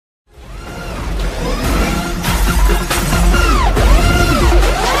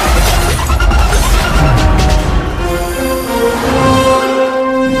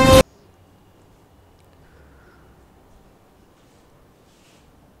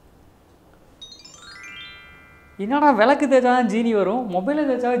என்னடா விளக்கு தேய்ச்சா ஜீனி வரும், மொபைலில்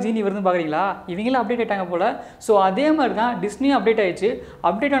தேய்ச்சா ஜீனி வருதுன்னு பார்க்குறீங்களா? இவங்களும் அப்டேட் ஆகிட்டாங்க போல். ஸோ அதே மாதிரி தான் டிஸ்னியும் அப்டேட் ஆயிடுச்சு.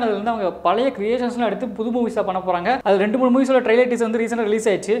 அப்டேட் ஆனதுலேருந்து அவங்க பழைய கிரியேஷன்ஸ்லாம் எடுத்து புது மூவிஸாக பண்ண போகிறாங்க. அது 2-3 மூவிஸோட ட்ரைலர் டீசர் வந்து ரீசெண்டாக ரிலீஸ்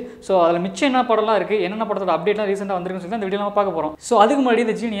ஆயிடுச்சு. ஸோ அதில் மிச்சம் என்ன படம்லாம் இருக்குது, என்னென்ன படத்தோட அப்டேட்லாம் ரீசெண்டாக வந்துருக்குன்னு சொல்லி அந்த வீடியோ நம்ம பார்க்க போகிறோம். ஸோ அதுக்கு முன்னாடி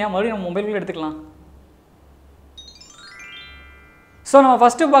இந்த ஜீனியை மறுபடியும் நம்ம மொபைலில் எடுத்துக்கலாம். ஸோ நம்ம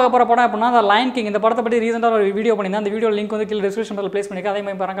ஃபஸ்ட்டு பார்க்க போகிற படம் அப்படின்னா அந்த லைன் கிங். இந்த படத்தை பற்றி ரீசெண்டாக ஒரு வீடியோ பண்ணியிருந்தேன். அந்த வீடியோ லிங்க் வந்து கீழே டிஸ்கிரிப்ஷனில் ப்ளேஸ் பண்ணியிருக்கேன். அதே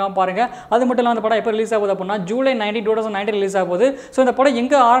மாதிரி மறக்காம பாருங்கள். அது மட்டும் இல்லாமல் அந்த படம் எப்போ ரிலீஸ் ஆகுது அப்படின்னா ஜூலை 19, 2019 ரிலீஸ் ஆகுது. ஸோ இந்த படம்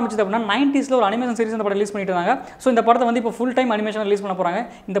எங்கே ஆரம்பிச்சது அப்படின்னா 90s ஒரு அனிமேஷன் சீரிஸ் இந்த படம் ரிலீஸ் பண்ணிட்டு இருந்தாங்க. ஸோ இந்த படத்தை வந்து இப்போ ஃபுல் டைம் அனிமேஷன் ரிலீஸ் பண்ண போகிறாங்க.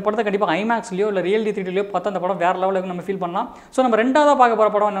 இந்த படத்தை கண்டிப்பாக ஐமேக்ஸ்லையோ இல்லை ரியல் 3Dலையோ பார்த்தா அந்த படம் வேறு லெவலுக்கு நம்ம ஃபீல் பண்ணலாம். ஸோ நம்ம ரெண்டாவதாக பார்க்க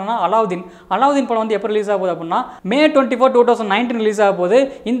போகிற படம் என்னன்னா அலாவுதீன். அலாவுதீன் படம் வந்து எப்போ ரிலீஸ் ஆகுது அப்படின்னா May 24, 2019 ரிலீஸ் ஆக போகுது.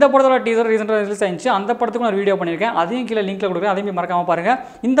 இந்த படத்தோட டீசர் ரீசெண்டாக ரிலீஸ் ஆயிடுச்சு. அந்த படத்துக்கு நான் வீடியோ பண்ணியிருக்கேன். அதையும் கீழே லிங்க்ல கொடுக்குறேன். அதையும் மறக்காம பாருங்க.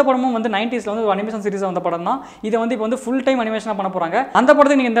 இந்த படமும் வந்து 90s வந்து ஒரு அனிமேஷன் சீரிஸ் வந்த படம் தான். இதை வந்து இப்போ வந்து ஃபுல் டைம் அனிமேஷனாக பண்ண போகிறாங்க. அந்த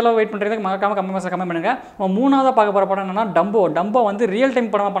படத்தை நீங்கள் எந்த அளவு வெயிட் பண்ணுறதுக்கு மறக்காம கமெண்ட் பண்ணுங்க. மூணாவதாக பார்க்க போகிற படம் என்னன்னா டம்போ. டம்போ வந்து ரியல் டைம்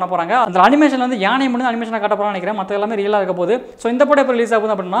படமாக பண்ண போகிறாங்க. அந்த அனிமேஷன் வந்து யானை முடிந்து அனிமேஷனாக காட்ட போகிறான்னு நினைக்கிறேன். மற்ற எல்லாமே ரியலாக இருக்க போகுது. ஸோ இந்த படம் எப்போ ரிலீஸ்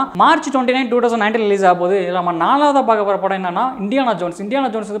ஆகுது அப்படின்னா March 29, 2019 ரிலீஸ் ஆக போகுது. நம்ம நாலாவதாக பார்க்க போகிற படம் என்னன்னா இண்டியானா ஜோன்ஸ்.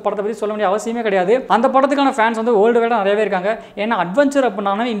 இண்டியானா ஜோன்ஸ் படத்தை பற்றி சொல்ல வேண்டிய அவசியமே கிடையாது. அந்த படத்துக்கான ஃபேன்ஸ் வந்து வேர்ல்டு வைடாக நிறையவே இருக்காங்க. ஏன்னா அட்வென்ச்சர்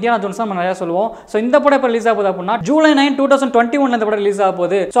அப்படின்னா இண்டியானா ஜோன்ஸ் நம்ம நிறைய சொல்லுவோம். ஸோ இந்த படம் எப்போ ரிலீஸ் ஆகுது அப்படின்னா July 9, 2021 இந்த படம் ரிலீஸ் ஆக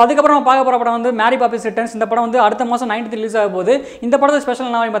போகுது. ஸோ அதுக்கப்புறம் பார்க்க போகிற படம் வந்து மேரி பாப்பிஸ் ரிட்டர்ன்ஸ். இந்த படம் வந்து அடுத்த மாதம் 9th ரிலீஸ் ஆக போகுது. இந்த படத்தை ஸ்பெஷல்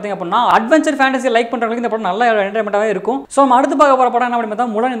என்ன பார்த்தீங்க அப்படின்னா அட்வென்ச்சர் ஃபேண்டசி லைக் பண்ணுறவங்களுக்கு இந்த படம் நல்ல என்டர்டைன்மெண்ட்டாகவே இருக்கும். ஸோ நம்ம அடுத்து பார்க்க போகிற படம் என்ன அப்படின்னு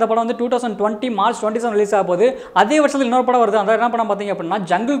பார்த்தா முலன். இந்த படம் வந்து 2020 March 27 ரிலீஸ் ஆக போகுது. அதே வருஷத்தில் இன்னொரு படம் வருது. அந்த என்ன படம் பார்த்தீங்க அப்படின்னா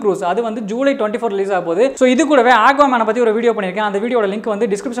ஜங்கிள் க்ரூஸ். அது வந்து July 24 ரிலீஸ் ஆக போகுது. ஸோ இது கூடவே ஆக்வாமேனை பற்றி ஒரு வீடியோ பண்ணியிருக்கேன். அந்த வீடியோட லிங்க் வந்து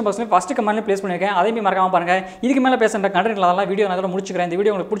டிஸ்கிரிப்ஷன் பாக்ஸ்ல ஃபர்ஸ்ட் கமெண்ட்ல பிளேஸ் பண்ணியிருக்கேன். அதையும் மறக்காம பாருங்க. இதுக்கு மேலே பேசுகிற கண்டென்ட் அதெல்லாம் வீடியோ நான் முடிச்சுக்கிறேன். இந்த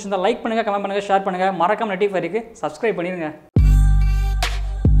வீடியோ உங்களுக்கு பிடிச்சிருந்தா லைக் பண்ணுங்க, கமெண்ட் பண்ணுங்க, ஷேர் பண்ணுங்க. மறக்காம நெட்டிஃபைக்கு சப்ஸ்கிரைப் பண்ணிருங்க.